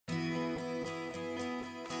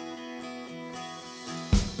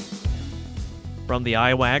From the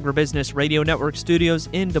Iowa Agribusiness Radio Network studios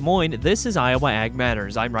in Des Moines, this is Iowa Ag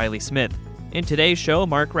Matters. I'm Riley Smith. In today's show,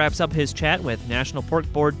 Mark wraps up his chat with National Pork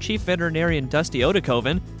Board Chief Veterinarian Dusty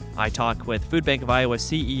Odekoven. I talk with Food Bank of Iowa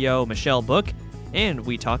CEO Michelle Book, and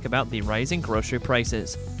we talk about the rising grocery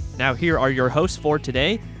prices. Now here are your hosts for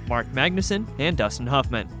today, Mark Magnuson and Dustin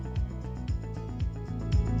Huffman.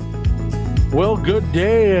 Well, good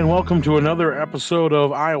day and welcome to another episode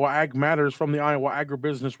of Iowa Ag Matters from the Iowa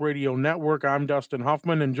Agribusiness Radio Network. I'm Dustin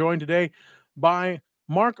Huffman and joined today by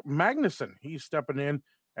Mark Magnuson. He's stepping in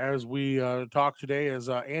as we talk today as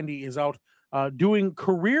Andy is out doing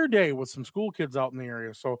career day with some school kids out in the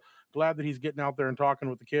area. So glad that he's getting out there and talking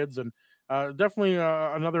with the kids, and definitely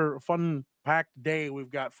another fun-packed day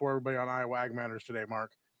we've got for everybody on Iowa Ag Matters today,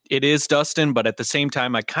 Mark. It is, Dustin, but at the same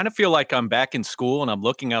time, I kind of feel like I'm back in school and I'm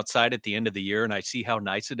looking outside at the end of the year and I see how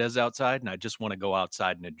nice it is outside and I just want to go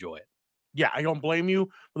outside and enjoy it. Yeah, I don't blame you.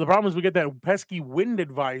 But the problem is we get that pesky wind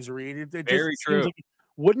advisory. It Very just true. Seems like it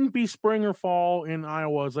wouldn't be spring or fall in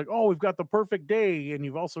Iowa. It's like, oh, we've got the perfect day and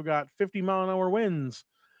you've also got 50-mile-an-hour winds.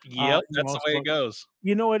 Yep, that's the way it goes.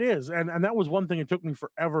 You know, it is. And that was one thing it took me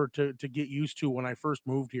forever to get used to when I first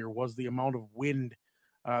moved here was the amount of wind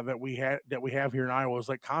that we have here in Iowa. Is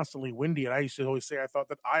like constantly windy, and I used to always say I thought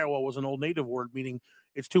that Iowa was an old native word, meaning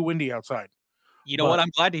it's too windy outside. You know what?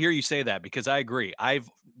 I'm glad to hear you say that because I agree. I've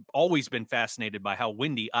always been fascinated by how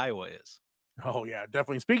windy Iowa is. Oh yeah,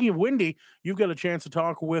 definitely. Speaking of windy, you've got a chance to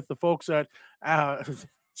talk with the folks at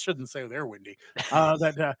shouldn't say they're windy.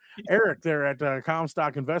 Eric there at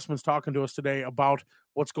Comstock Investments talking to us today about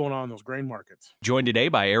what's going on in those grain markets. Joined today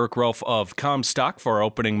by Eric Rolfe of Comstock for our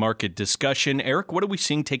opening market discussion. Eric, what are we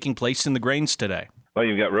seeing taking place in the grains today? Well,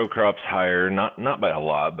 you've got row crops higher, not by a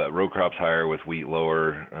lot, but row crops higher with wheat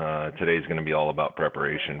lower. Today's going to be all about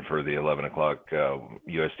preparation for the 11 o'clock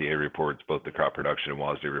USDA reports, both the crop production and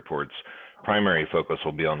WASDE reports. Primary focus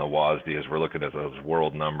will be on the WASDE as we're looking at those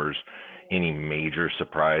world numbers. Any major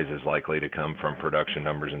surprise is likely to come from production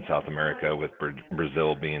numbers in South America, with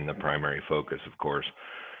Brazil being the primary focus, of course.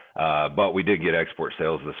 But we did get export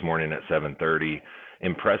sales this morning at 7:30.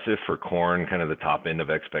 Impressive for corn, kind of the top end of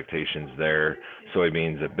expectations there.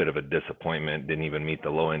 Soybeans, a bit of a disappointment, didn't even meet the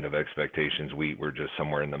low end of expectations. Wheat, we're just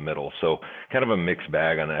somewhere in the middle. So kind of a mixed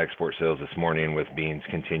bag on the export sales this morning, with beans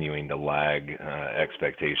continuing to lag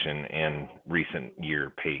expectation and recent year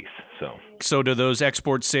pace. So do those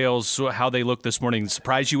export sales, how they look this morning,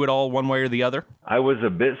 surprise you at all one way or the other? I was a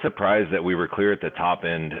bit surprised that we were clear at the top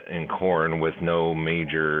end in corn with no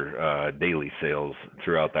major daily sales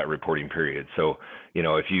throughout that reporting period. So, you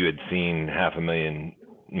know, if you had seen 500,000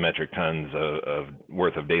 metric tons of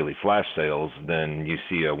worth of daily flash sales, then you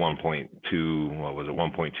see a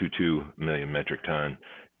 1.22 million metric ton,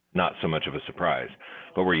 not so much of a surprise.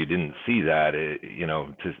 But where you didn't see that, to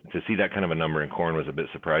see that kind of a number in corn was a bit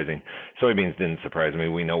surprising. Soybeans didn't surprise me.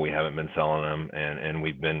 We know we haven't been selling them, and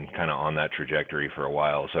we've been kind of on that trajectory for a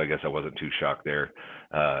while. So I guess I wasn't too shocked there.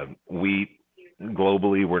 Wheat,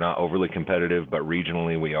 globally, we're not overly competitive, but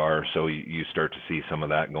regionally we are. So you start to see some of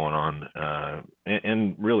that going on,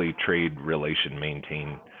 and really trade relation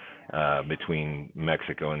maintain between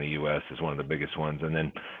Mexico and the U.S. is one of the biggest ones. And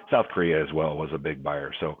then South Korea as well was a big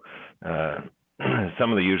buyer. So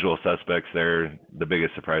some of the usual suspects there. The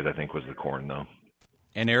biggest surprise, I think, was the corn, though.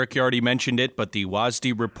 And Eric, you already mentioned it, but the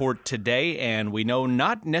WASDE report today, and we know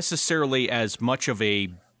not necessarily as much of a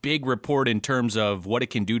big report in terms of what it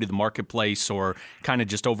can do to the marketplace or kind of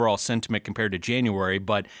just overall sentiment compared to January.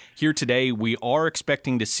 But here today, we are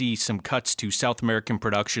expecting to see some cuts to South American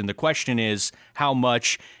production. The question is how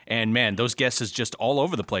much? And man, those guesses just all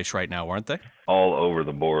over the place right now, aren't they? All over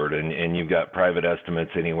the board. And you've got private estimates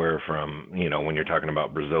anywhere from, when you're talking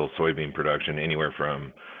about Brazil soybean production, anywhere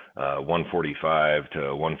from 145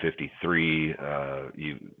 to 153,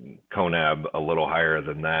 CONAB a little higher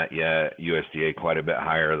than that yet, USDA quite a bit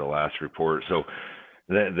higher the last report. So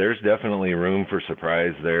there's definitely room for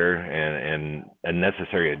surprise there and a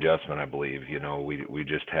necessary adjustment, I believe. We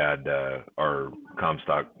just had our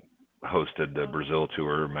Comstock hosted the Brazil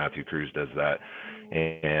tour. Matthew Cruz does that.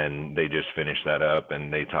 And they just finished that up,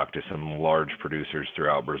 and they talked to some large producers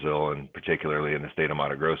throughout Brazil, and particularly in the state of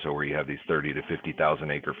Mato Grosso, where you have these 30 to 50,000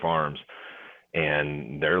 acre farms,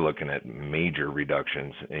 and they're looking at major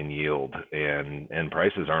reductions in yield, and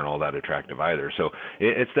prices aren't all that attractive either. So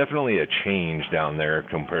it's definitely a change down there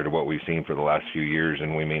compared to what we've seen for the last few years,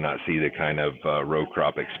 and we may not see the kind of row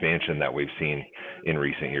crop expansion that we've seen in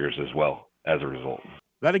recent years as well as a result.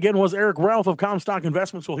 That again was Eric Rolfe of Comstock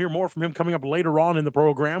Investments. We'll hear more from him coming up later on in the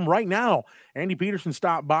program. Right now, Andy Peterson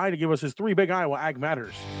stopped by to give us his 3 big Iowa Ag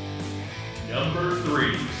Matters. Number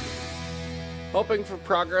 3. Hoping for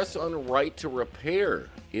progress on right to repair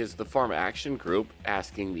is the Farm Action Group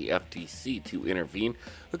asking the FTC to intervene,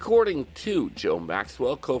 according to Joe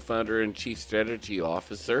Maxwell, co-founder and chief strategy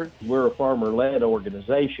officer. We're a farmer-led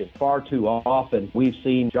organization. Far too often, we've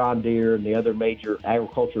seen John Deere and the other major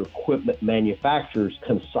agricultural equipment manufacturers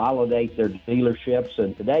consolidate their dealerships,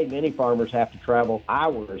 and today many farmers have to travel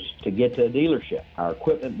hours to get to a dealership. Our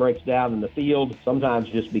equipment breaks down in the field, sometimes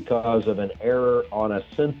just because of an error on a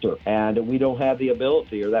sensor, and we don't have the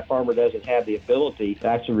ability, or that farmer doesn't have the ability to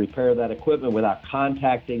actually repair that equipment without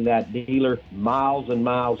contacting that dealer miles and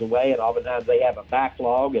miles away, and oftentimes they have a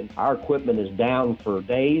backlog, and our equipment is down for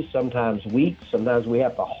days, sometimes weeks. Sometimes we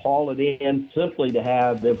have to haul it in simply to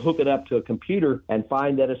have them hook it up to a computer and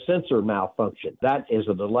find that a sensor malfunction. That is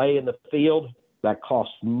a delay in the field. That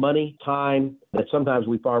costs money, time, that sometimes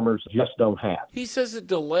we farmers just don't have. He says a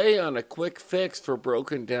delay on a quick fix for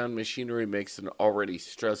broken down machinery makes an already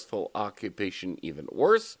stressful occupation even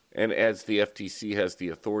worse, and adds the FTC has the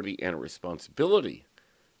authority and responsibility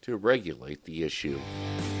to regulate the issue.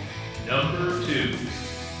 Number 2.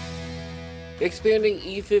 Expanding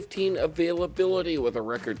E15 availability with a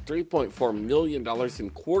record $3.4 million in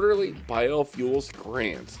quarterly biofuels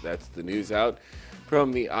grants. That's the news out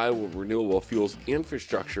from the Iowa Renewable Fuels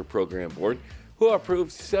Infrastructure Program Board, who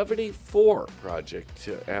approved 74 project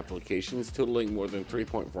applications totaling more than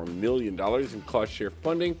 $3.4 million in cost-share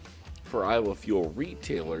funding for Iowa fuel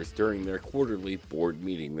retailers during their quarterly board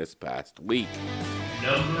meeting this past week.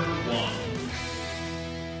 Number 1.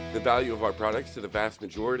 The value of our products to the vast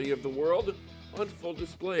majority of the world on full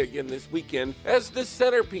display again this weekend as the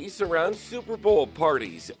centerpiece around Super Bowl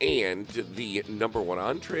parties. And the number 1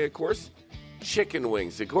 entree, of course, chicken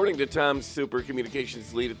wings, according to Tom's super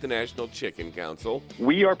communications lead at the National Chicken Council.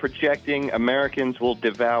 We are projecting Americans will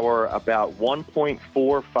devour about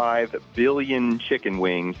 1.45 billion chicken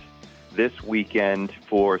wings this weekend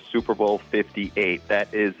for Super Bowl 58.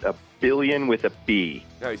 That is a billion with a B.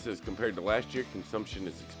 Now, he says compared to last year, consumption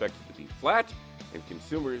is expected to be flat, and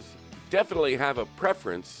consumers definitely have a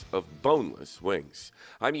preference of boneless wings.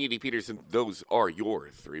 I'm Edie Peterson. Those are your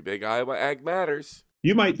 3 big Iowa Ag Matters.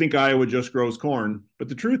 You might think Iowa just grows corn, but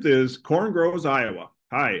the truth is, corn grows Iowa.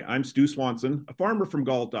 Hi, I'm Stu Swanson, a farmer from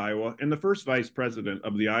Galt, Iowa, and the first vice president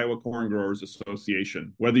of the Iowa Corn Growers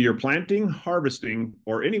Association. Whether you're planting, harvesting,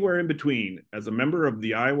 or anywhere in between, as a member of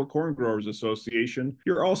the Iowa Corn Growers Association,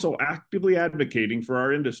 you're also actively advocating for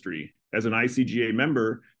our industry. As an ICGA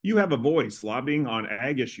member, you have a voice lobbying on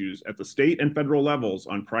ag issues at the state and federal levels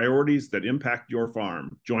on priorities that impact your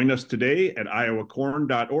farm. Join us today at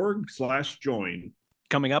iowacorn.org/join.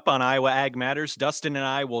 Coming up on Iowa Ag Matters, Dustin and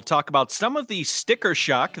I will talk about some of the sticker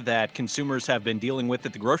shock that consumers have been dealing with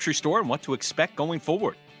at the grocery store and what to expect going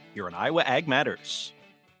forward here on Iowa Ag Matters.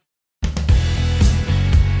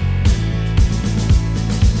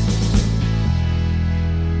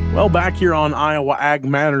 Well, back here on Iowa Ag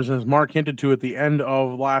Matters, as Mark hinted to at the end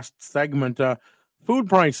of last segment, food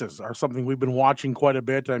prices are something we've been watching quite a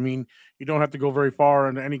bit. I mean, you don't have to go very far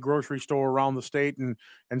into any grocery store around the state and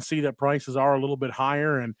see that prices are a little bit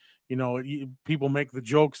higher. And, you know, people make the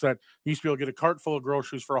jokes that you used to be able to get a cart full of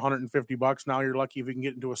groceries for $150. Now you're lucky if you can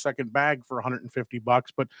get into a second bag for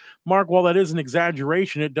 $150. But, Mark, while that is an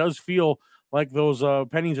exaggeration, it does feel like those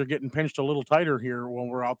pennies are getting pinched a little tighter here when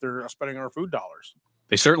we're out there spending our food dollars.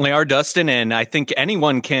 They certainly are, Dustin, and I think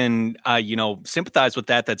anyone can, sympathize with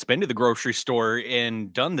that that's been to the grocery store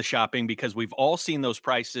and done the shopping, because we've all seen those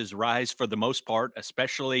prices rise for the most part,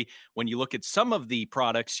 especially when you look at some of the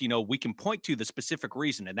products. You know, we can point to the specific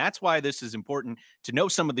reason, and that's why this is important to know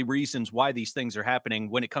some of the reasons why these things are happening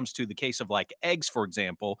when it comes to the case of like eggs, for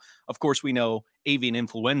example. Of course, we know avian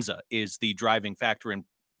influenza is the driving factor in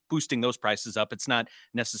boosting those prices up. It's not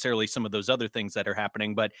necessarily some of those other things that are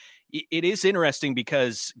happening, but it is interesting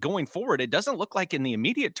because going forward, it doesn't look like in the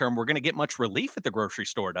immediate term we're going to get much relief at the grocery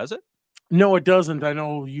store, does it? No, it doesn't. I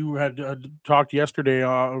know you had talked yesterday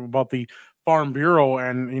about the Farm Bureau,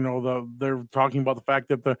 and they're talking about the fact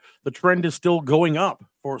that the trend is still going up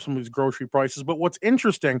for some of these grocery prices. But what's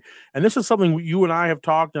interesting, and this is something you and I have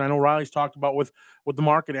talked, and I know Riley's talked about with the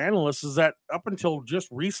market analysts, is that up until just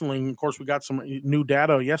recently, and of course we got some new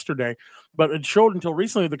data yesterday, but it showed until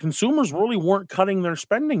recently the consumers really weren't cutting their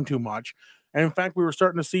spending too much. And in fact, we were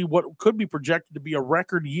starting to see what could be projected to be a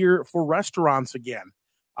record year for restaurants again.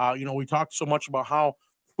 We talked so much about how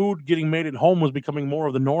food getting made at home was becoming more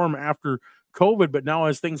of the norm after COVID, but now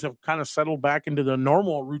as things have kind of settled back into the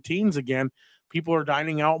normal routines again, people are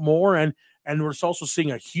dining out more, and we're also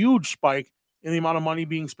seeing a huge spike in the amount of money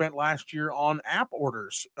being spent last year on app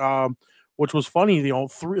orders, which was funny.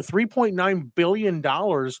 $3.9 billion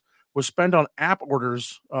was spent on app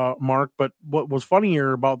orders, Mark. But what was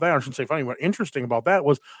funnier about that, I shouldn't say funny, but interesting about that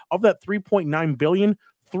was of that $3.9 billion,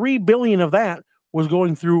 $3 billion of that was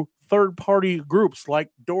going through third-party groups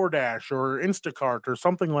like DoorDash or Instacart or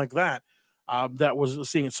something like that. That was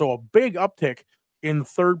seeing it. So a big uptick in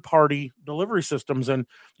third-party delivery systems. And,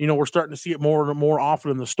 we're starting to see it more and more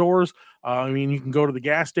often in the stores. You can go to the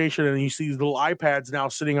gas station and you see these little iPads now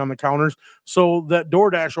sitting on the counters so that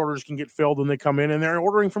DoorDash orders can get filled when they come in, and they're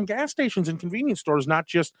ordering from gas stations and convenience stores, not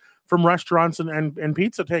just from restaurants and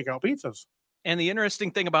pizza takeout pizzas. And the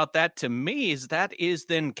interesting thing about that to me is that is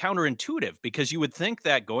then counterintuitive, because you would think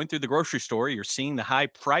that going through the grocery store, you're seeing the high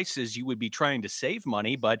prices, you would be trying to save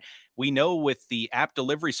money. But we know with the app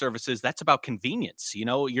delivery services, that's about convenience.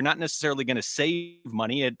 You're not necessarily going to save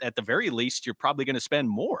money. At the very least, you're probably going to spend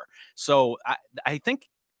more. So I think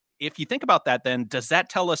if you think about that, then does that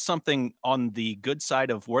tell us something on the good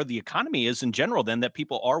side of where the economy is in general, then, that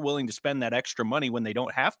people are willing to spend that extra money when they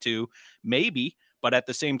don't have to? Maybe. But at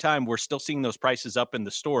the same time, we're still seeing those prices up in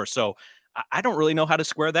the store. So I don't really know how to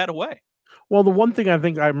square that away. Well, the one thing I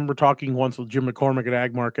remember talking once with Jim McCormick at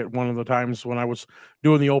Ag Market one of the times when I was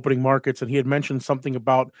doing the opening markets, and he had mentioned something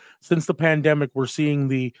about, since the pandemic, we're seeing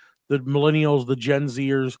the millennials, the Gen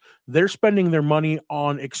Zers, they're spending their money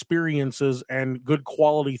on experiences and good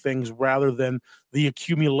quality things rather than the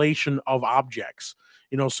accumulation of objects.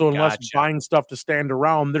 So unless buying stuff to stand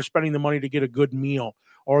around, they're spending the money to get a good meal,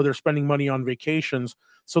 or they're spending money on vacations.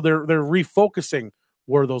 So they're refocusing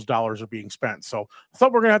where those dollars are being spent. So I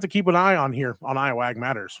thought we're going to have to keep an eye on here on Iowa Ag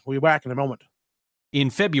Matters. We'll be back in a moment. In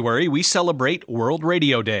February, we celebrate World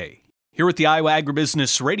Radio Day. Here at the Iowa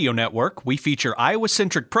Agribusiness Radio Network, we feature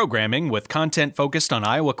Iowa-centric programming with content focused on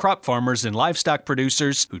Iowa crop farmers and livestock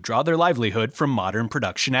producers who draw their livelihood from modern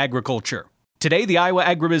production agriculture. Today, the Iowa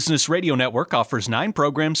Agribusiness Radio Network offers 9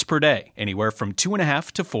 programs per day, anywhere from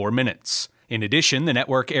 2.5 to 4 minutes. In addition, the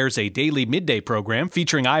network airs a daily midday program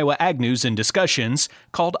featuring Iowa ag news and discussions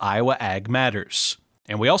called Iowa Ag Matters.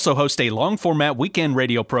 And we also host a long-format weekend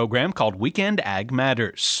radio program called Weekend Ag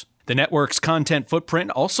Matters. The network's content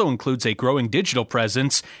footprint also includes a growing digital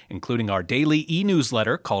presence, including our daily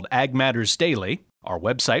e-newsletter called Ag Matters Daily, our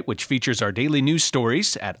website, which features our daily news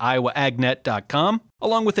stories at iowaagnet.com,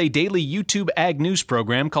 along with a daily YouTube ag news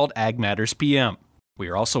program called Ag Matters PM. We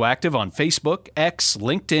are also active on Facebook, X,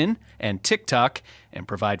 LinkedIn, and TikTok, and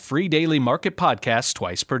provide free daily market podcasts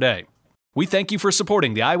twice per day. We thank you for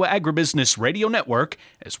supporting the Iowa Agribusiness Radio Network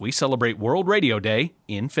as we celebrate World Radio Day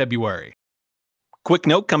in February. Quick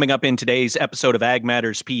note, coming up in today's episode of Ag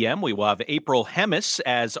Matters PM, we will have April Hemis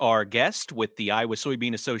as our guest with the Iowa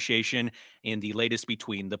Soybean Association in the latest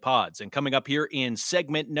Between the Pods. And coming up here in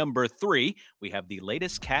segment number 3, we have the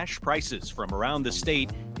latest cash prices from around the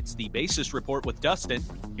state. It's the Basis Report with Dustin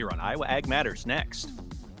here on Iowa Ag Matters next.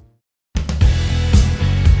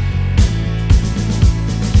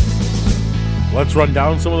 Let's run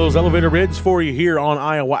down some of those elevator bids for you here on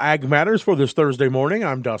Iowa Ag Matters for this Thursday morning.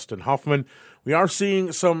 I'm Dustin Huffman. We are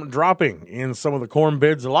seeing some dropping in some of the corn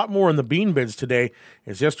bids, a lot more in the bean bids today,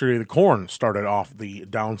 as yesterday the corn started off the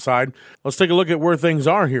downside. Let's take a look at where things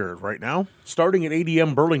are here right now. Starting at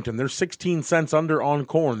ADM Burlington, they're 16 cents under on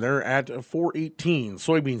corn. They're at $4.18.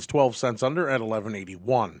 Soybeans 12 cents under at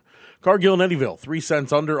 $11.81. Cargill and Eddyville, 3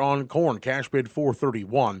 cents under on corn. Cash bid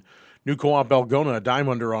 $4.31. New Co-op Algona, a dime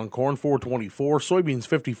under on corn, $4.24. Soybeans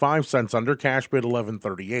 55 cents under. Cash bid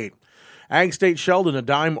 $11.38. Ag State Sheldon, a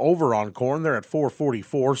dime over on corn. They're at $4.44.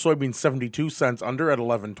 Soybeans 72 cents under at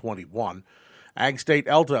 $11.21. Ag State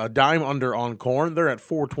Elta, a dime under on corn. They're at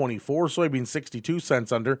 $4.24. Soybeans 62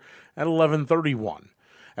 cents under at $11.31.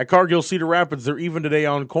 At Cargill Cedar Rapids, they're even today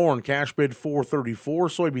on corn. Cash bid $4.34.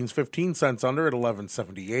 Soybeans 15 cents under at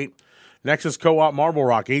 $11.78. Nexus Co-op Marble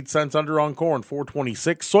Rock, 8 cents under on corn,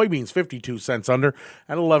 $4.26. Soybeans 52 cents under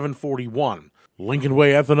at $11.41. Lincoln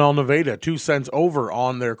Way Ethanol Nevada, 2 cents over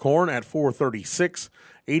on their corn at $4.36.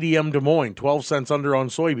 ADM Des Moines, 12 cents under on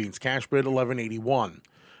soybeans. Cash bid $11.81.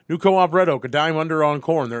 New Co-op Red Oak, a dime under on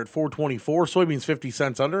corn. They're at $4.24. Soybeans 50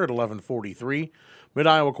 cents under at $11.43.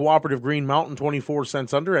 Mid-Iowa Cooperative Green Mountain, 24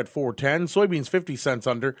 cents under at $4.10. Soybeans 50 cents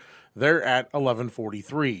under. They're at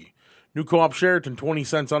 $11.43. New Co-op Sheraton, 20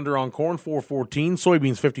 cents under on corn, $4.14.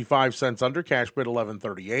 Soybeans 55 cents under. Cash bid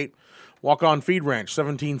 $11.38. Walk-On Feed Ranch,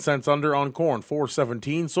 17 cents under on corn,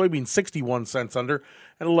 $4.17. Soybeans 61 cents under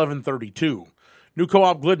at $11.32. New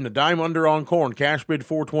Co-op Glidden, a dime under on corn, cash bid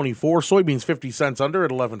 $4.24. Soybeans 50 cents under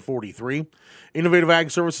at $11.43. Innovative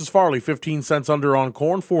Ag Services Farley, 15 cents under on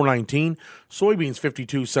corn, $4.19. Soybeans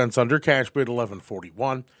 52 cents under, cash bid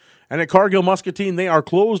 $11.41. And at Cargill Muscatine, they are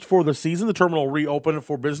closed for the season. The terminal reopened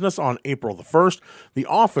for business on April the 1st. The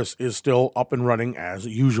office is still up and running as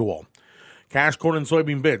usual. Cash, corn, and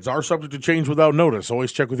soybean bids are subject to change without notice.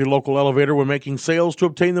 Always check with your local elevator when making sales to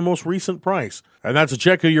obtain the most recent price. And that's a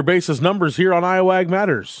check of your basis numbers here on Iowa Ag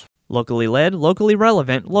Matters. Locally led, locally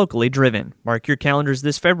relevant, locally driven. Mark your calendars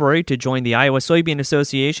this February to join the Iowa Soybean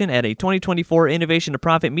Association at a 2024 Innovation to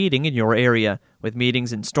Profit meeting in your area. With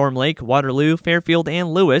meetings in Storm Lake, Waterloo, Fairfield,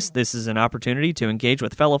 and Lewis, this is an opportunity to engage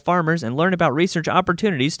with fellow farmers and learn about research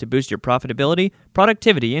opportunities to boost your profitability,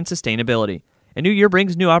 productivity, and sustainability. A new year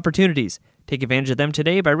brings new opportunities. Take advantage of them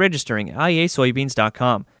today by registering at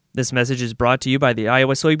iasoybeans.com. This message is brought to you by the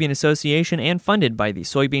Iowa Soybean Association and funded by the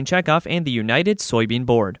Soybean Checkoff and the United Soybean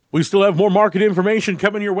Board. We still have more market information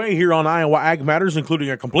coming your way here on Iowa Ag Matters, including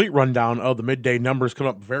a complete rundown of the midday numbers coming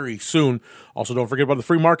up very soon. Also, don't forget about the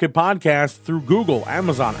Free Market Podcast through Google,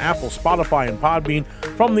 Amazon, Apple, Spotify, and Podbean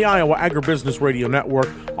from the Iowa Agribusiness Radio Network.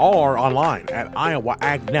 All are online at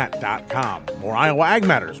iowaagnet.com. More Iowa Ag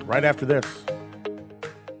Matters right after this.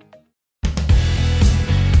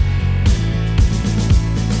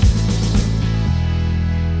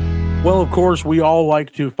 Well, of course, we all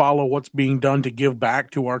like to follow what's being done to give back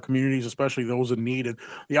to our communities, especially those in need. And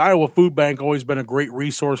the Iowa Food Bank always been a great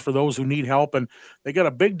resource for those who need help. And they got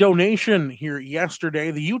a big donation here yesterday.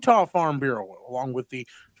 The Utah Farm Bureau, along with the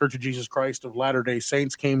Church of Jesus Christ of Latter-day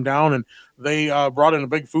Saints, came down and they brought in a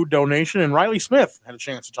big food donation. And Riley Smith had a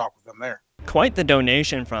chance to talk with them there. Quite the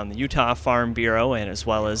donation from the Utah Farm Bureau and as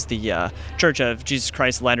well as the Church of Jesus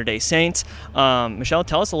Christ of Latter-day Saints. Michelle,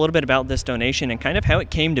 tell us a little bit about this donation and kind of how it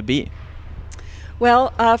came to be. Well,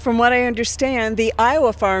 from what I understand, the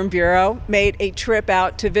Iowa Farm Bureau made a trip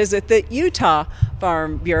out to visit the Utah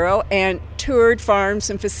Farm Bureau and toured farms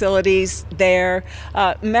and facilities there,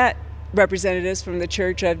 met representatives from the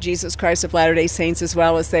Church of Jesus Christ of Latter-day Saints as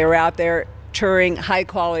well as they were out there touring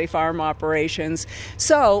high-quality farm operations.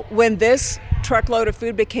 So when this truckload of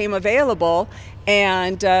food became available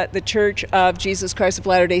and the Church of Jesus Christ of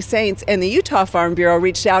Latter-day Saints and the Utah Farm Bureau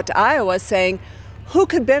reached out to Iowa saying, who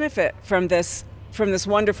could benefit from this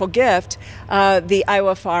wonderful gift, the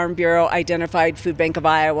Iowa Farm Bureau identified Food Bank of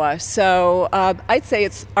Iowa. So I'd say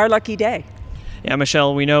it's our lucky day. Yeah,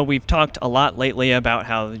 Michelle, we know we've talked a lot lately about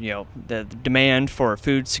how, the demand for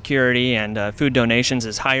food security and food donations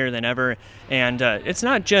is higher than ever. And it's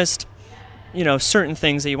not just, certain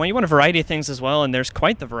things that you want. You want a variety of things as well, and there's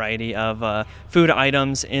quite the variety of food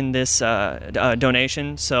items in this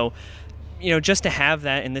donation. So, just to have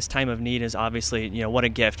that in this time of need is obviously, what a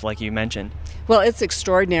gift, like you mentioned. Well, it's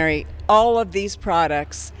extraordinary. All of these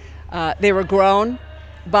products, they were grown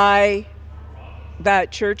by the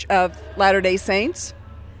Church of Latter-day Saints.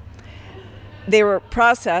 They were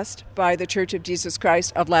processed by the Church of Jesus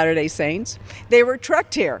Christ of Latter-day Saints. They were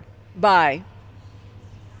trucked here by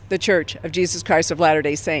the Church of Jesus Christ of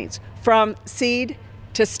Latter-day Saints. From seed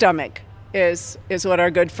to stomach is what our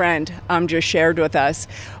good friend just shared with us.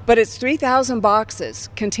 But it's 3,000 boxes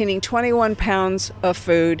containing 21 pounds of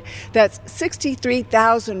food. That's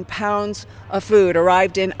 63,000 pounds of food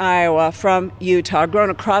arrived in Iowa from Utah, grown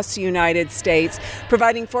across the United States,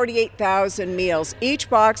 providing 48,000 meals. Each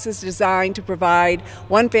box is designed to provide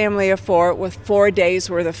one family of four with 4 days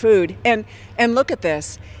worth of food. And look at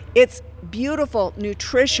this. It's beautiful,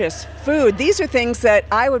 nutritious food. These are things that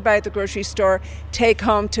I would buy at the grocery store, take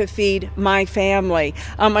home to feed my family.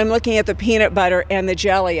 I'm looking at the peanut butter and the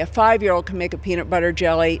jelly. A 5-year-old can make a peanut butter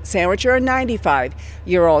jelly sandwich, or a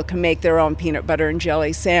 95-year-old can make their own peanut butter and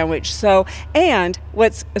jelly sandwich. So, and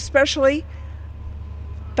what's especially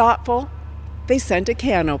thoughtful, they sent a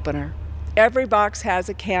can opener. Every box has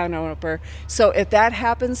a can opener. So if that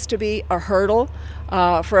happens to be a hurdle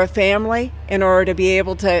for a family in order to be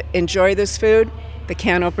able to enjoy this food, the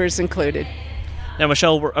can opener is included. Now,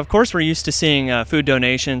 Michelle, of course we're used to seeing food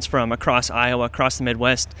donations from across Iowa, across the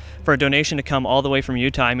Midwest. For a donation to come all the way from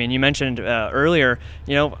Utah, I mean, you mentioned earlier,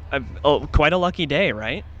 quite a lucky day,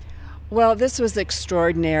 right? Well, this was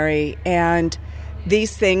extraordinary, and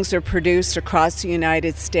these things are produced across the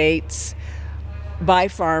United States by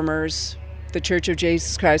farmers, the Church of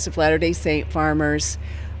Jesus Christ of Latter-day Saint farmers,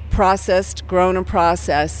 processed, grown and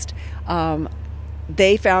processed.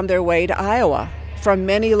 They found their way to Iowa from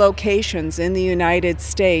many locations in the United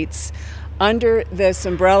States under this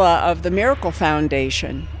umbrella of the Miracle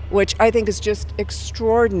Foundation, which I think is just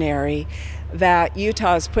extraordinary that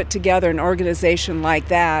Utah has put together an organization like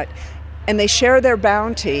that, and they share their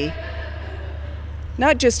bounty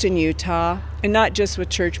not just in Utah and not just with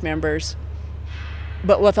church members,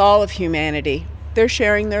 but with all of humanity. They're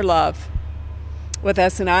sharing their love with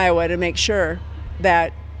us in Iowa to make sure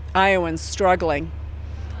that Iowans struggling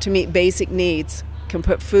to meet basic needs can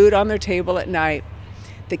put food on their table at night.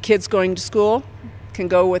 The kids going to school can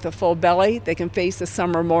go with a full belly. They can face the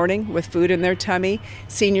summer morning with food in their tummy.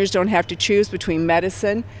 Seniors don't have to choose between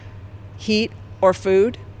medicine, heat, or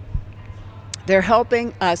food. They're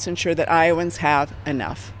helping us ensure that Iowans have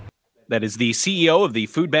enough. That is the CEO of the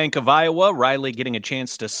Food Bank of Iowa, Riley, getting a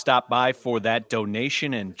chance to stop by for that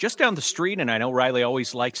donation. And just down the street, and I know Riley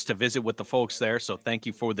always likes to visit with the folks there, so thank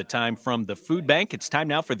you for the time from the Food Bank. It's time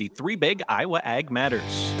now for the 3 Big Iowa Ag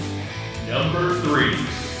Matters. Number 3.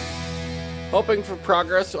 Hoping for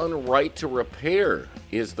progress on right to repair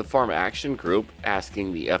is the Farm Action Group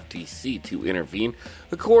asking the FTC to intervene,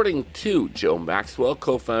 according to Joe Maxwell,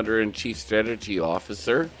 co-founder and chief strategy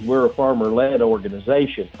officer. We're a farmer-led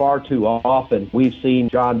organization. Far too often, we've seen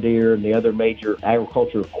John Deere and the other major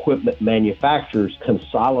agriculture equipment manufacturers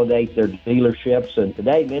consolidate their dealerships, and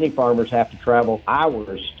today many farmers have to travel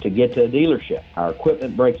hours to get to a dealership. Our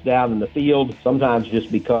equipment breaks down in the field, sometimes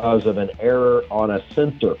just because of an error on a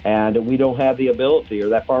sensor, and we don't have the ability, or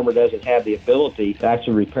that farmer doesn't have the ability to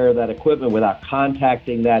actually repair that equipment without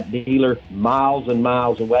contacting that dealer miles and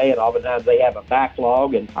miles away, and oftentimes they have a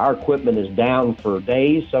backlog, and our equipment is down for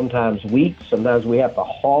days, sometimes weeks. Sometimes we have to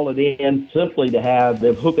haul it in simply to have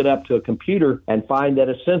them hook it up to a computer and find that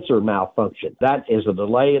a sensor malfunctioned. That is a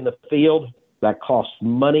delay in the field. That costs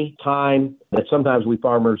money, time, that sometimes we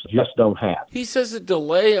farmers just don't have. He says a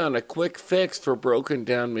delay on a quick fix for broken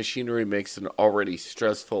down machinery makes an already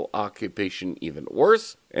stressful occupation even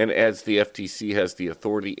worse, and adds the FTC has the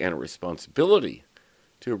authority and responsibility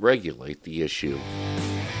to regulate the issue.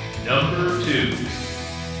 Number 2.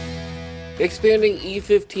 Expanding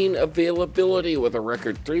E15 availability with a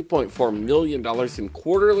record $3.4 million in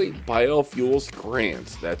quarterly biofuels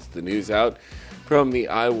grants. That's the news out from the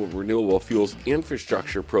Iowa Renewable Fuels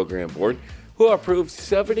Infrastructure Program Board, who approved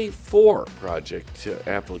 74 project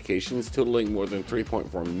applications totaling more than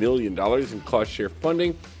 $3.4 million in cost-share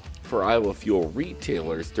funding for Iowa fuel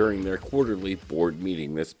retailers during their quarterly board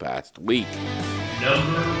meeting this past week.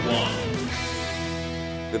 Number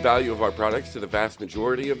 1. The value of our products to the vast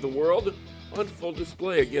majority of the world on full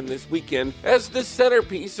display again this weekend as the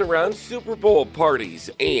centerpiece around Super Bowl parties.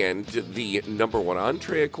 And the number 1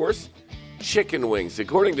 entree, of course, chicken wings,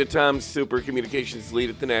 according to Tom Super, communications lead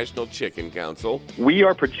at the National Chicken Council. We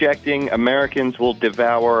are projecting Americans will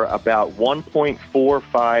devour about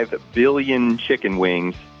 1.45 billion chicken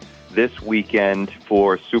wings this weekend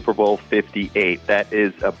for Super Bowl 58. That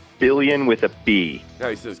is a billion with a B. Now,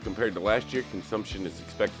 he says compared to last year, consumption is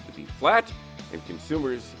expected to be flat, and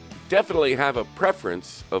consumers definitely have a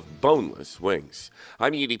preference of boneless wings.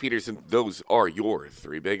 I'm Edie Peterson. Those are your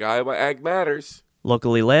 3 Big Iowa Ag Matters.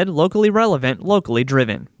 Locally led, locally relevant, locally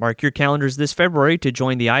driven. Mark your calendars this February to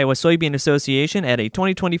join the Iowa Soybean Association at a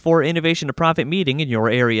 2024 Innovation to Profit meeting in your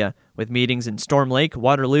area. With meetings in Storm Lake,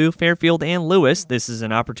 Waterloo, Fairfield, and Lewis, this is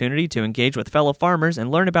an opportunity to engage with fellow farmers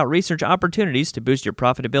and learn about research opportunities to boost your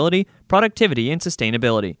profitability, productivity, and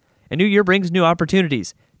sustainability. A new year brings new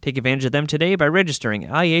opportunities. Take advantage of them today by registering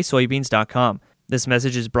at iasoybeans.com. This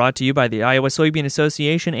message is brought to you by the Iowa Soybean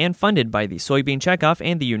Association and funded by the Soybean Checkoff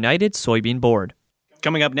and the United Soybean Board.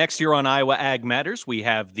 Coming up next year on Iowa Ag Matters, we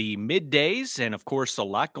have the middays and, of course, a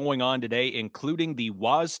lot going on today, including the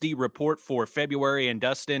WASDE report for February. And,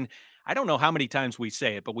 Dustin, I don't know how many times we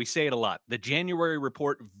say it, but we say it a lot. The January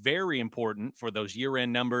report, very important for those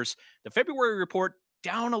year-end numbers. The February report,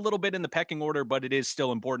 down a little bit in the pecking order, but it is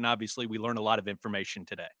still important. Obviously, we learn a lot of information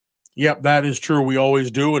today. Yep, that is true. We always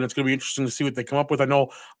do, and it's going to be interesting to see what they come up with. I know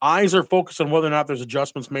eyes are focused on whether or not there's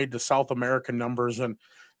adjustments made to South American numbers, and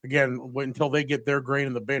again, until they get their grain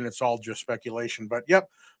in the bin, it's all just speculation. But, yep,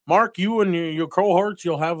 Mark, you and your cohorts,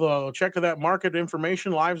 you'll have a check of that market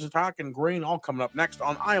information, lives to talk, and grain all coming up next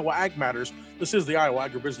on Iowa Ag Matters. This is the Iowa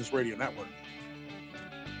Agribusiness Radio Network.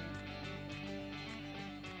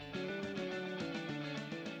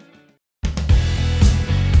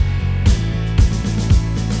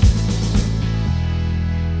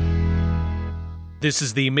 This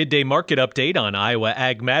is the Midday Market Update on Iowa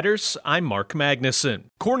Ag Matters. I'm Mark Magnuson.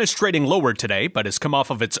 Corn is trading lower today, but has come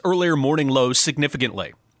off of its earlier morning lows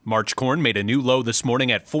significantly. March corn made a new low this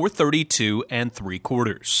morning at 432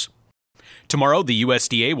 3/4. Tomorrow, the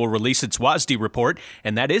USDA will release its WASDE report,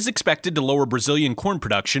 and that is expected to lower Brazilian corn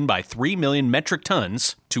production by 3 million metric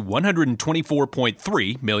tons to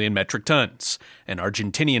 124.3 million metric tons. And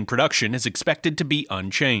Argentinian production is expected to be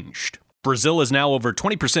unchanged. Brazil is now over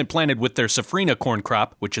 20% planted with their safrinha corn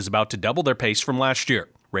crop, which is about to double their pace from last year.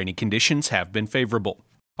 Rainy conditions have been favorable.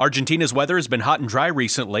 Argentina's weather has been hot and dry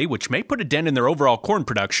recently, which may put a dent in their overall corn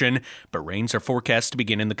production, but rains are forecast to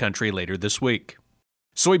begin in the country later this week.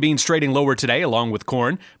 Soybeans trading lower today along with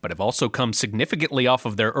corn, but have also come significantly off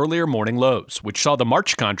of their earlier morning lows, which saw the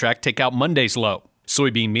March contract take out Monday's low.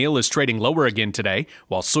 Soybean meal is trading lower again today,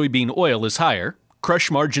 while soybean oil is higher.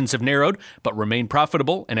 Crush margins have narrowed, but remain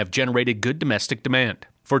profitable and have generated good domestic demand.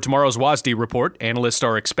 For tomorrow's WASDE report, analysts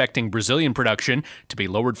are expecting Brazilian production to be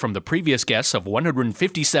lowered from the previous guess of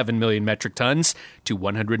 157 million metric tons to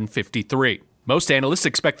 153. Most analysts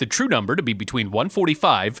expect the true number to be between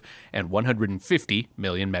 145 and 150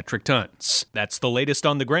 million metric tons. That's the latest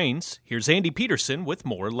on the grains. Here's Andy Peterson with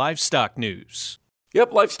more livestock news.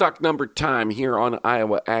 Yep, livestock number time here on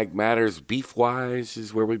Iowa Ag Matters. Beef-wise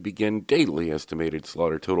is where we begin. Daily estimated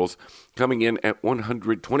slaughter totals coming in at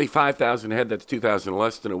 125,000 head. That's 2,000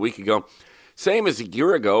 less than a week ago. Same as a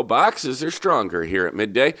year ago. Boxes are stronger here at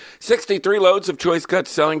midday. 63 loads of choice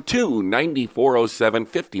cuts selling $294.07,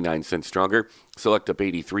 59 cents stronger. Select up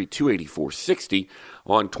 83, $284.60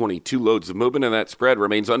 on 22 loads of movement, and that spread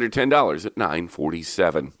remains under $10 at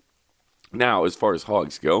 $9.47. Now, as far as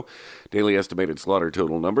hogs go, daily estimated slaughter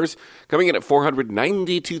total numbers coming in at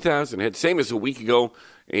 492,000 head, same as a week ago,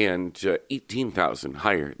 and 18,000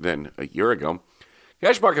 higher than a year ago.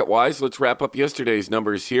 Cash market-wise, let's wrap up yesterday's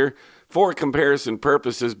numbers here. For comparison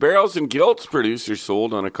purposes, barrels and gilts producers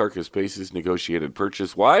sold on a carcass basis negotiated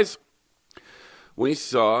purchase-wise. We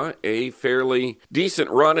saw a fairly decent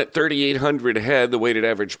run at 3,800 head. The weighted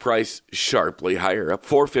average price sharply higher, up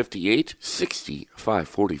 458,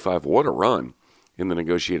 65.45. What a run in the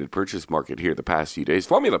negotiated purchase market here the past few days.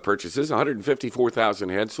 Formula purchases, 154,000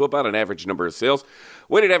 head, so about an average number of sales.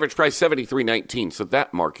 Weighted average price, 73.19, so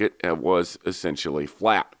that market was essentially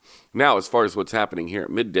flat. Now, as far as what's happening here at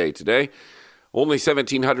midday today, only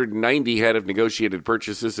 1,790 head of negotiated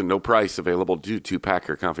purchases and no price available due to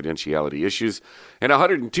Packer confidentiality issues. And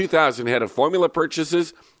 102,000 head of formula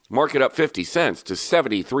purchases, market up 50 cents to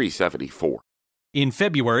 73.74. In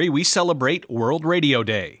February, we celebrate World Radio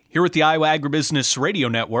Day. Here at the Iowa Agribusiness Radio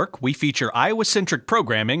Network, we feature Iowa-centric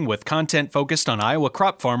programming with content focused on Iowa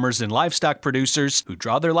crop farmers and livestock producers who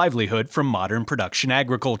draw their livelihood from modern production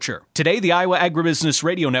agriculture. Today, the Iowa Agribusiness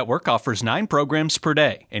Radio Network offers 9 programs per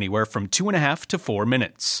day, anywhere from 2.5 to 4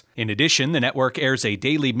 minutes. In addition, the network airs a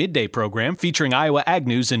daily midday program featuring Iowa ag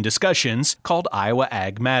news and discussions called Iowa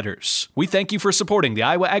Ag Matters. We thank you for supporting the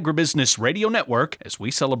Iowa Agribusiness Radio Network as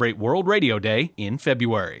we celebrate World Radio Day in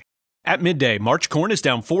February. At midday, March corn is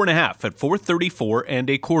down 4.5 at 434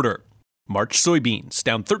 1/4. March soybeans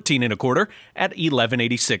down 13 1/4 at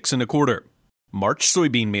 1186 1/4. March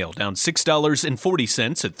soybean meal down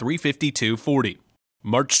 $6.40 at 352.40.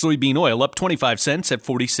 March soybean oil up 25 cents at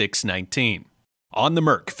 46.19. On the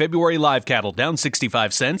Merc, February live cattle down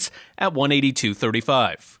 65 cents at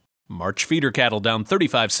 182.35. March feeder cattle down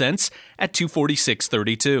 35 cents at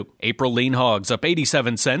 246.32. April lean hogs up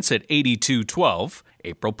 87 cents at 82.12.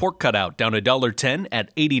 April pork cutout down $1.10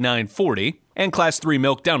 at 89.40. And Class 3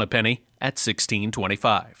 milk down a penny at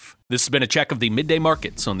 16.25. This has been a check of the midday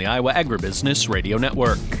markets on the Iowa Agribusiness Radio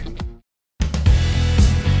Network.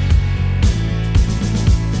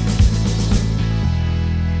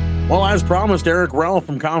 Well, as promised, Eric Rell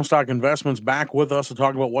from Comstock Investments back with us to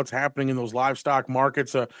talk about what's happening in those livestock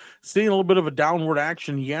markets. Seeing a little bit of a downward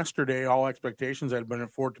action yesterday. All expectations had been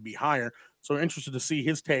for it to be higher. So interested to see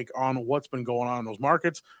his take on what's been going on in those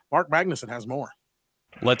markets. Mark Magnuson has more.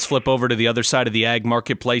 Let's flip over to the other side of the ag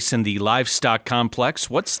marketplace in the livestock complex.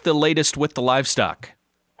 What's the latest with the livestock?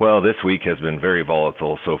 Well, this week has been very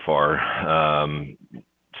volatile so far.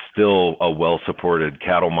 Still a well-supported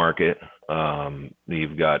cattle market.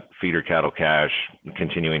 You've got feeder cattle cash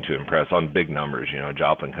continuing to impress on big numbers. You know,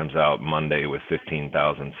 Joplin comes out Monday with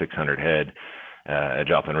 15,600 head at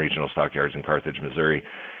Joplin Regional Stockyards in Carthage, Missouri.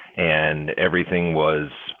 And everything was,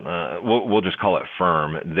 we'll just call it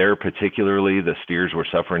firm. There particularly, the steers were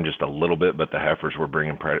suffering just a little bit, but the heifers were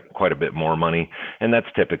bringing quite a bit more money. And that's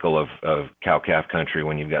typical of cow-calf country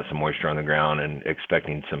when you've got some moisture on the ground and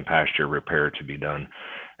expecting some pasture repair to be done.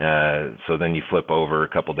 So then you flip over a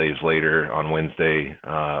couple days later on Wednesday,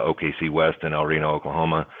 OKC West in El Reno,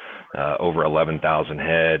 Oklahoma, over 11,000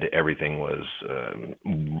 head. Everything was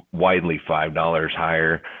widely $5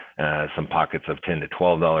 higher, some pockets of $10 to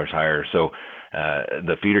 $12 higher. So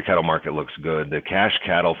the feeder cattle market looks good. The cash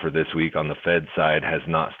cattle for this week on the Fed side has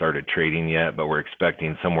not started trading yet, but we're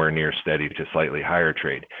expecting somewhere near steady to slightly higher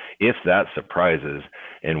trade. If that surprises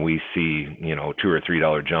and we see, $2 or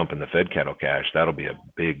 $3 jump in the Fed cattle cash, that'll be a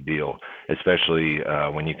big deal, especially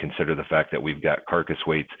when you consider the fact that we've got carcass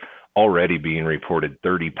weights already being reported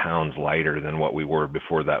 30 pounds lighter than what we were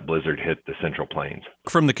before that blizzard hit the Central Plains.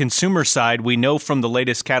 From the consumer side, we know from the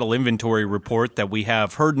latest cattle inventory report that we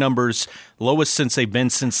have herd numbers lowest since they've been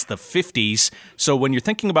since the 50s. So when you're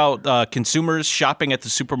thinking about consumers shopping at the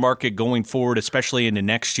supermarket going forward, especially into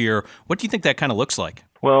next year, what do you think that kind of looks like?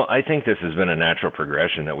 Well, I think this has been a natural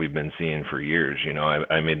progression that we've been seeing for years. You know,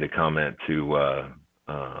 I made the comment to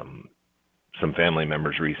some family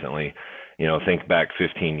members recently, you know, think back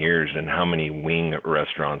 15 years and how many wing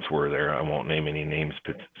restaurants were there. I won't name any names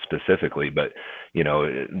specifically, but, you know,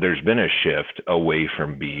 there's been a shift away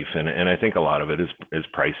from beef. And I think a lot of it is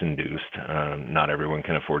price induced. Not everyone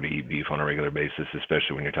can afford to eat beef on a regular basis,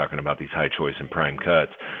 especially when you're talking about these high choice and prime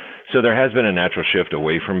cuts. So there has been a natural shift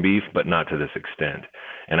away from beef, but not to this extent.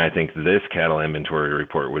 And I think this cattle inventory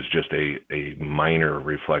report was just a minor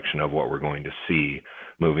reflection of what we're going to see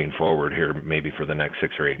moving forward here, maybe for the next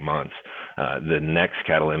 6 or 8 months. The next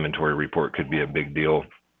cattle inventory report could be a big deal.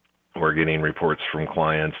 We're getting reports from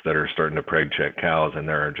clients that are starting to preg check cows, and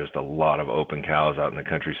there are just a lot of open cows out in the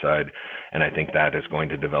countryside. And I think that is going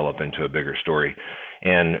to develop into a bigger story.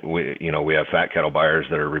 And we have fat cattle buyers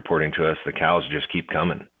that are reporting to us the cows just keep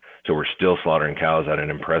coming. So we're still slaughtering cows at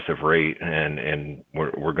an impressive rate, and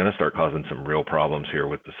we're going to start causing some real problems here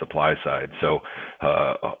with the supply side. So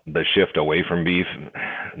the shift away from beef,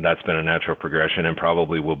 that's been a natural progression and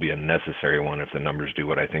probably will be a necessary one if the numbers do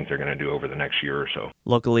what I think they're going to do over the next year or so.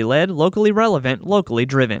 Locally led, locally relevant, locally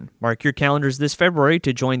driven. Mark your calendars this February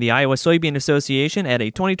to join the Iowa Soybean Association at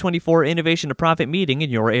a 2024 Innovation to Profit meeting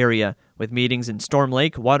in your area. With meetings in Storm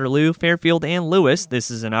Lake, Waterloo, Fairfield, and Lewis,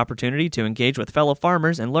 this is an opportunity to engage with fellow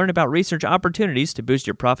farmers and learn about research opportunities to boost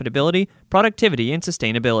your profitability, productivity, and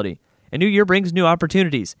sustainability. A new year brings new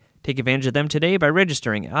opportunities. Take advantage of them today by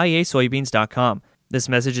registering at iasoybeans.com. This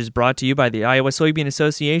message is brought to you by the Iowa Soybean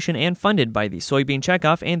Association and funded by the Soybean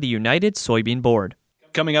Checkoff and the United Soybean Board.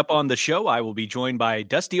 Coming up on the show, I will be joined by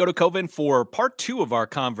Dusty Otokoven for part 2 of our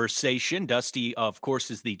conversation. Dusty, of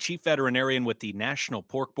course, is the chief veterinarian with the National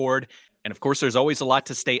Pork Board. And, of course, there's always a lot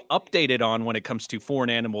to stay updated on when it comes to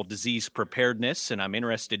foreign animal disease preparedness. And I'm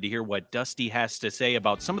interested to hear what Dusty has to say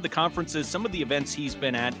about some of the conferences, some of the events he's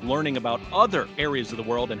been at, learning about other areas of the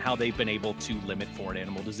world and how they've been able to limit foreign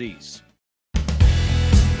animal disease.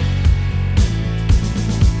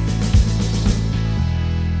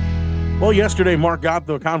 Well, yesterday, Mark got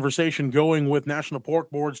the conversation going with National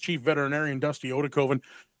Pork Board's chief veterinarian, Dusty Otokoven,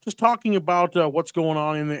 just talking about what's going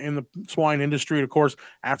on in the swine industry. Of course,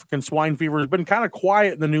 African swine fever has been kind of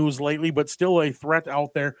quiet in the news lately, but still a threat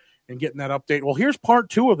out there, and getting that update. Well, here's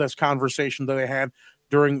part 2 of this conversation that they had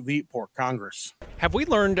during the Pork Congress. Have we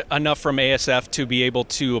learned enough from ASF to be able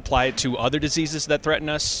to apply it to other diseases that threaten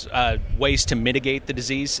us, ways to mitigate the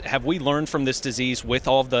disease? Have we learned from this disease with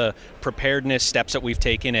all of the preparedness steps that we've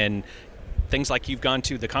taken and things like you've gone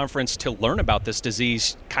to the conference to learn about this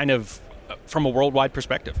disease kind of from a worldwide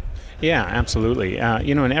perspective? Yeah, absolutely.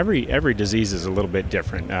 And every disease is a little bit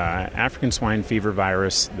different. African swine fever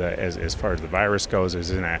virus, as far as the virus goes,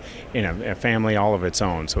 is in a family all of its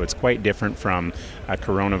own. So it's quite different from a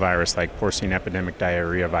coronavirus like porcine epidemic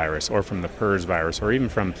diarrhea virus, or from the PRRS virus, or even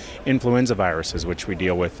from influenza viruses, which we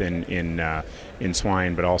deal with in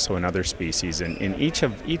swine, but also in other species. And in each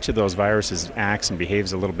of those viruses acts and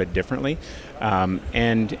behaves a little bit differently.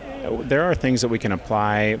 And there are things that we can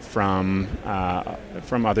apply from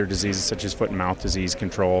other diseases, such as foot and mouth disease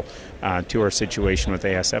control, to our situation with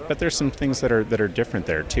ASF. But there's some things that are different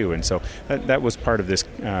there too. And so that was part of this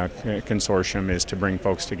consortium, is to bring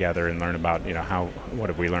folks together and learn about what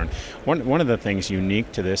have we learned. One of the things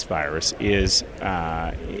unique to this virus is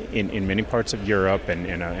in many parts of Europe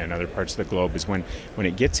and other parts of the globe is when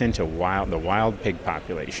it gets into the wild pig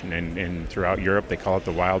population, and throughout Europe they call it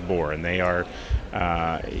the wild boar, and they are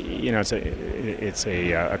it's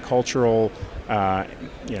a cultural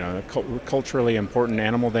culturally important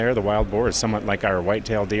animal there. The wild boar is somewhat like our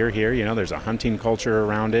white-tailed deer here. There's a hunting culture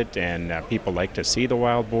around it, and people like to see the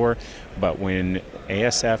wild boar. But when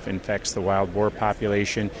ASF infects the wild boar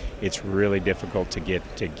population, it's really difficult to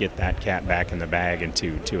get that cat back in the bag and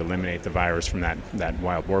to eliminate the virus from that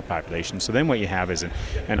wild boar population. So then what you have is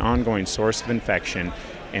an ongoing source of infection.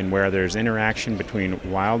 And where there's interaction between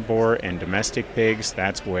wild boar and domestic pigs,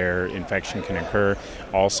 that's where infection can occur.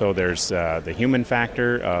 Also, there's the human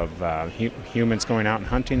factor of humans going out and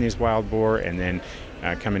hunting these wild boar, and then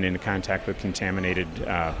coming into contact with contaminated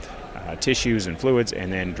tissues and fluids,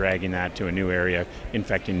 and then dragging that to a new area,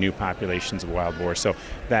 infecting new populations of wild boar. So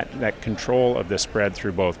that control of the spread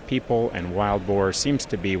through both people and wild boar seems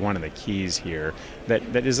to be one of the keys here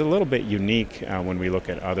that is a little bit unique when we look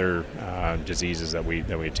at other diseases that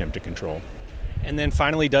we attempt to control. And then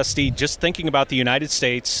finally, Dusty, just thinking about the United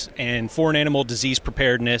States and foreign animal disease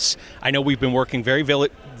preparedness, I know we've been working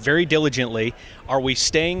very diligently. Are we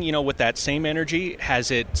staying, with that same energy?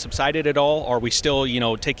 Has it subsided at all? Are we still,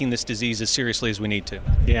 taking this disease as seriously as we need to?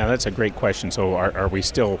 Yeah, that's a great question. So are we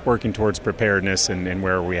still working towards preparedness, and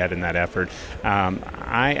where are we at in that effort?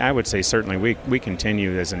 I would say certainly we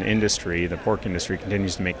continue as an industry, the pork industry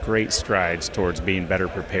continues to make great strides towards being better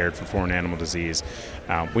prepared for foreign animal disease.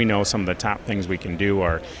 We know some of the top things we can do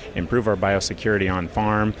are improve our biosecurity on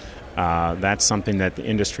farm. That's something that the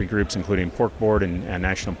industry groups, including Pork Board and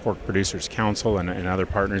National Pork Producers Council and other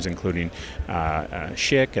partners, including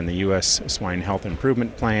SHIC and the U.S. Swine Health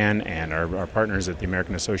Improvement Plan, and our partners at the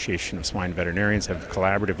American Association of Swine Veterinarians have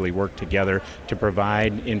collaboratively worked together to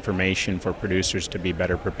provide information for producers to be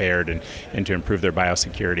better prepared and to improve their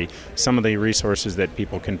biosecurity. Some of the resources that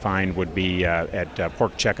people can find would be at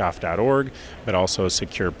porkcheckoff.org, but also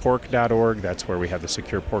securepork.org. That's where we have the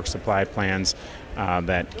secure pork supply plans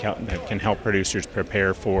that can help producers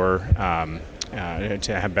prepare for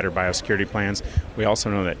to have better biosecurity plans. We also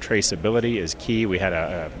know that traceability is key. We had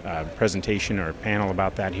a presentation or a panel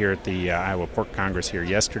about that here at the Iowa Pork Congress here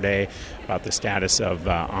yesterday about the status of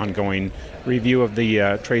ongoing review of the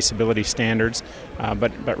traceability standards.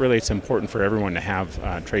 But really it's important for everyone to have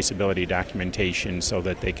traceability documentation so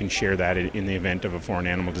that they can share that in the event of a foreign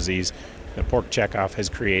animal disease. The Pork Checkoff has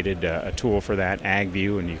created a tool for that,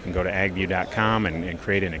 AgView, and you can go to agview.com and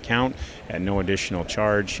create an account at no additional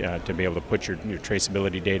charge to be able to put your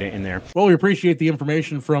traceability data in there. Well, we appreciate the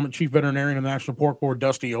information from Chief Veterinarian of the National Pork Board,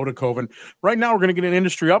 Dusty Odakoven. Right now, we're going to get an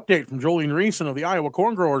industry update from Jolene Reeson of the Iowa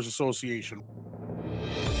Corn Growers Association.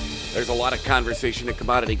 There's a lot of conversation at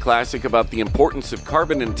Commodity Classic about the importance of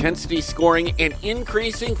carbon intensity scoring and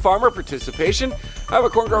increasing farmer participation. Iowa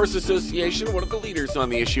Corn Growers Association, one of the leaders on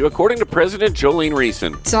the issue, according to President Jolene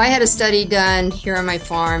Reeson. So I had a study done here on my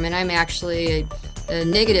farm, and I'm actually a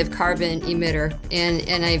negative carbon emitter,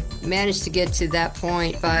 and I managed to get to that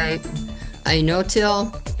point by I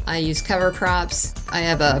no-till, I use cover crops, I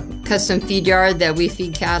have a custom feed yard that we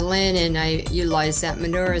feed cattle in, and I utilize that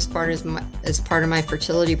manure as part of my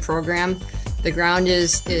fertility program. The ground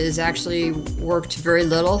is actually worked very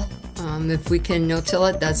little. If we can no-till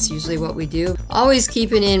it, that's usually what we do. Always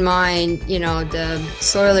keeping in mind, the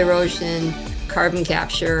soil erosion, carbon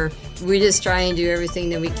capture. We just try and do everything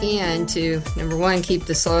that we can to, number one, keep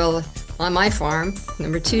the soil on my farm.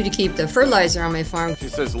 Number two, to keep the fertilizer on my farm. She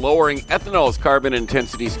says lowering ethanol's carbon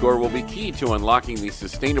intensity score will be key to unlocking the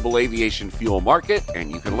sustainable aviation fuel market,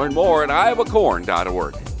 and you can learn more at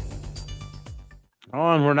iowacorn.org.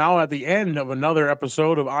 And we're now at the end of another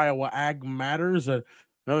episode of Iowa Ag Matters.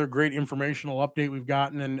 Another great informational update we've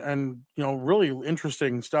gotten, and really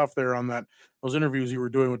interesting stuff there on those interviews you were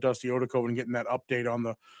doing with Dusty Odakoven and getting that update on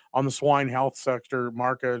the swine health sector,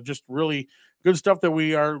 Mark. Just really good stuff that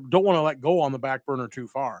we don't want to let go on the back burner too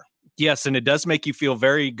far. Yes, and it does make you feel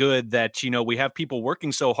very good that, we have people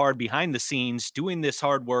working so hard behind the scenes, doing this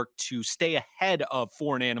hard work to stay ahead of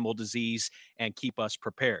foreign animal disease and keep us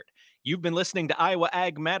prepared. You've been listening to Iowa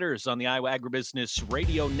Ag Matters on the Iowa Agribusiness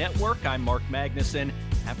Radio Network. I'm Mark Magnuson.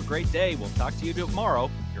 Have a great day. We'll talk to you tomorrow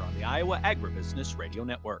here on the Iowa Agribusiness Radio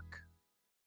Network.